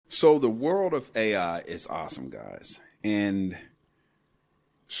So the world of AI is awesome, guys. And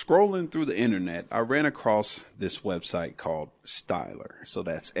scrolling through the internet, I ran across this website called Stylar. So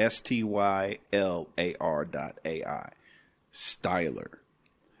that's Stylar.ai. Stylar.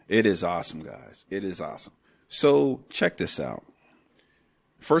 It is awesome, guys. It is awesome. So check this out.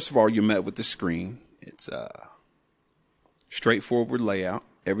 First of all, you're met with the screen. It's a straightforward layout.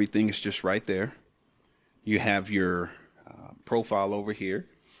 Everything is just right there. You have your profile over here.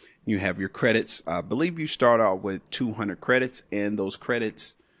 You have your credits. I believe you start out with 200 credits, and those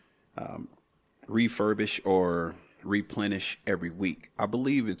credits refurbish or replenish every week. I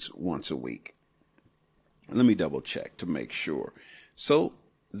believe it's once a week. Let me double check to make sure. So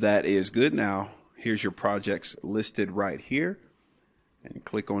that is good. Now, here's your projects listed right here. And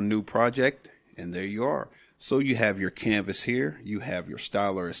click on New Project, and there you are. So you have your canvas here. You have your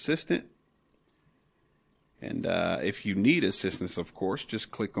Stylar Assistant. And if you need assistance, of course, just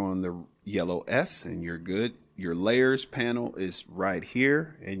click on the yellow S and you're good. Your layers panel is right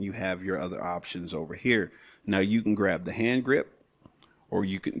here, and you have your other options over here. Now you can grab the hand grip, or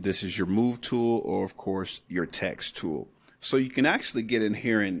you can, this is your move tool, or of course your text tool. So you can actually get in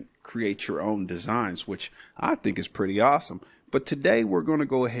here and create your own designs, which I think is pretty awesome. But today we're going to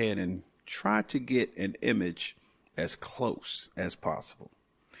go ahead and try to get an image as close as possible.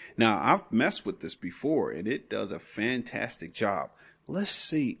 Now, I've messed with this before, and it does a fantastic job. Let's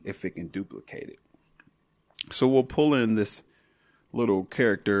see if it can duplicate it. So we'll pull in this little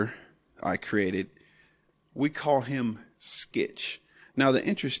character I created. We call him Sketch. Now, the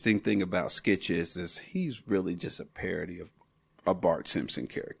interesting thing about Sketch is he's really just a parody of a Bart Simpson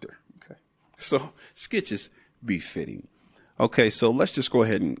character. Okay, so Sketch is befitting. Okay, so let's just go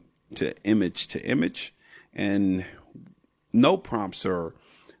ahead and to image, and no prompts are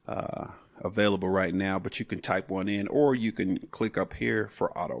available right now, but you can type one in, or you can click up here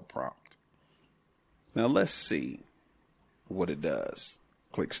for auto prompt. Now let's see what it does.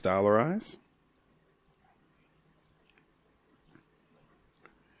 Click Stylarize.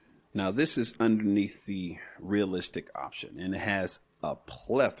 Now this is underneath the realistic option, and it has a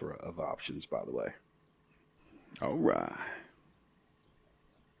plethora of options, by the way. All right.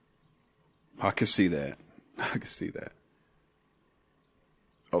 I can see that. I can see that.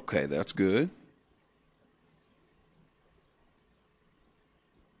 Okay, that's good.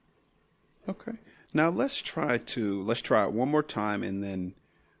 Okay. Now let's try it one more time, and then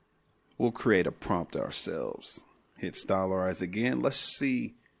we'll create a prompt ourselves. Hit Stylarize again. Let's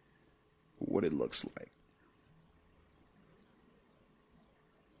see what it looks like.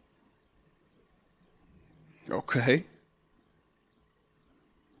 Okay.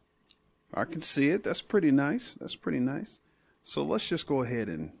 I can see it. That's pretty nice. That's pretty nice. So let's just go ahead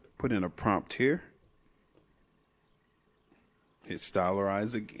and put in a prompt here. Hit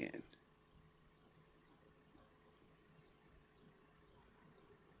Stylarize again.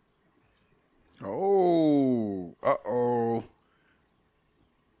 Oh, uh-oh.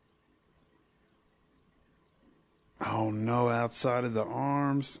 Oh no, outside of the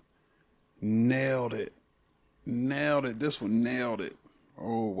arms. Nailed it. Nailed it. This one nailed it.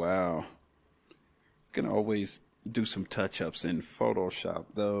 Oh, wow. You can always do some touch-ups in Photoshop,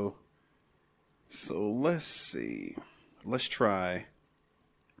 though. So let's see. Let's try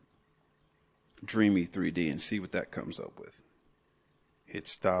Dreamy 3D and see what that comes up with. Hit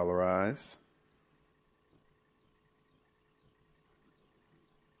Stylarize.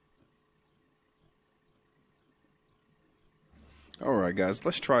 All right, guys,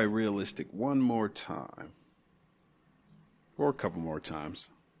 let's try realistic one more time. Or a couple more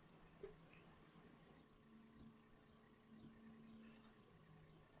times.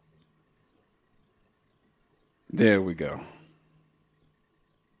 There we go.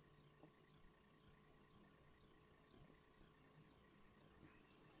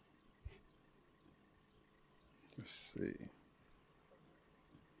 Let's see.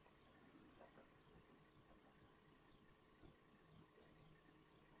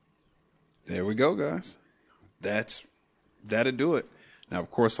 There we go, guys. That'll do it. Now, of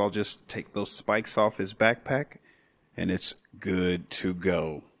course, I'll just take those spikes off his backpack, and it's good to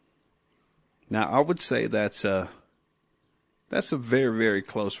go. Now, I would say that's a very, very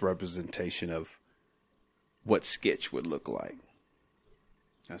close representation of what Sketch would look like.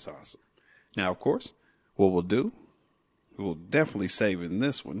 That's awesome. Now, of course, what we'll do, we'll definitely save in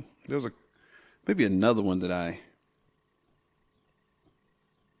this one. There's maybe another one that I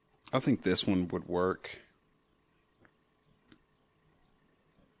think this one would work.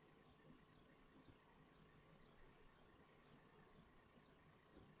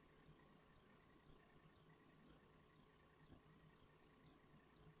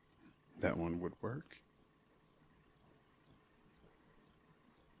 That one would work.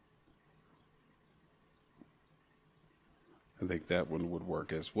 I think that one would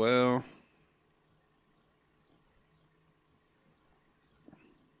work as well.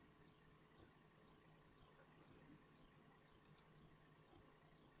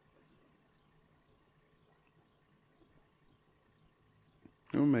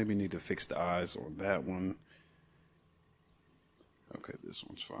 We'll maybe need to fix the eyes on that one. Okay, this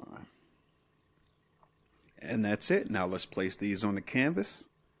one's fine. And that's it. Now let's place these on the canvas.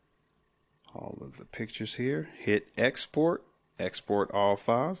 All of the pictures here. Hit export. Export all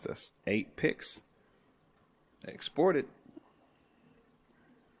files. That's 8 pics. Export it.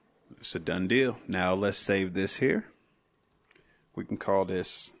 It's a done deal. Now let's save this here. We can call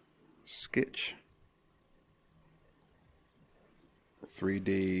this sketch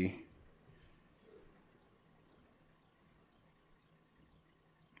 3D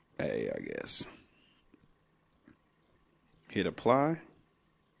I guess. Hit apply.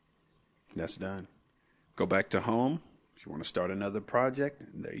 That's done. Go back to home. If you want to start another project,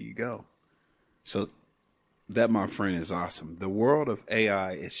 and there you go. So that, my friend, is awesome. The world of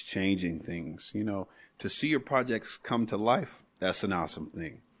AI is changing things. You know, to see your projects come to life, that's an awesome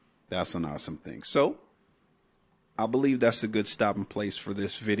thing. That's an awesome thing. So I believe that's a good stopping place for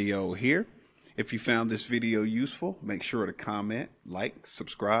this video here. If you found this video useful, make sure to comment, like,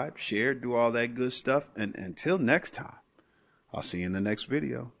 subscribe, share, do all that good stuff. And until next time, I'll see you in the next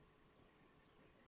video.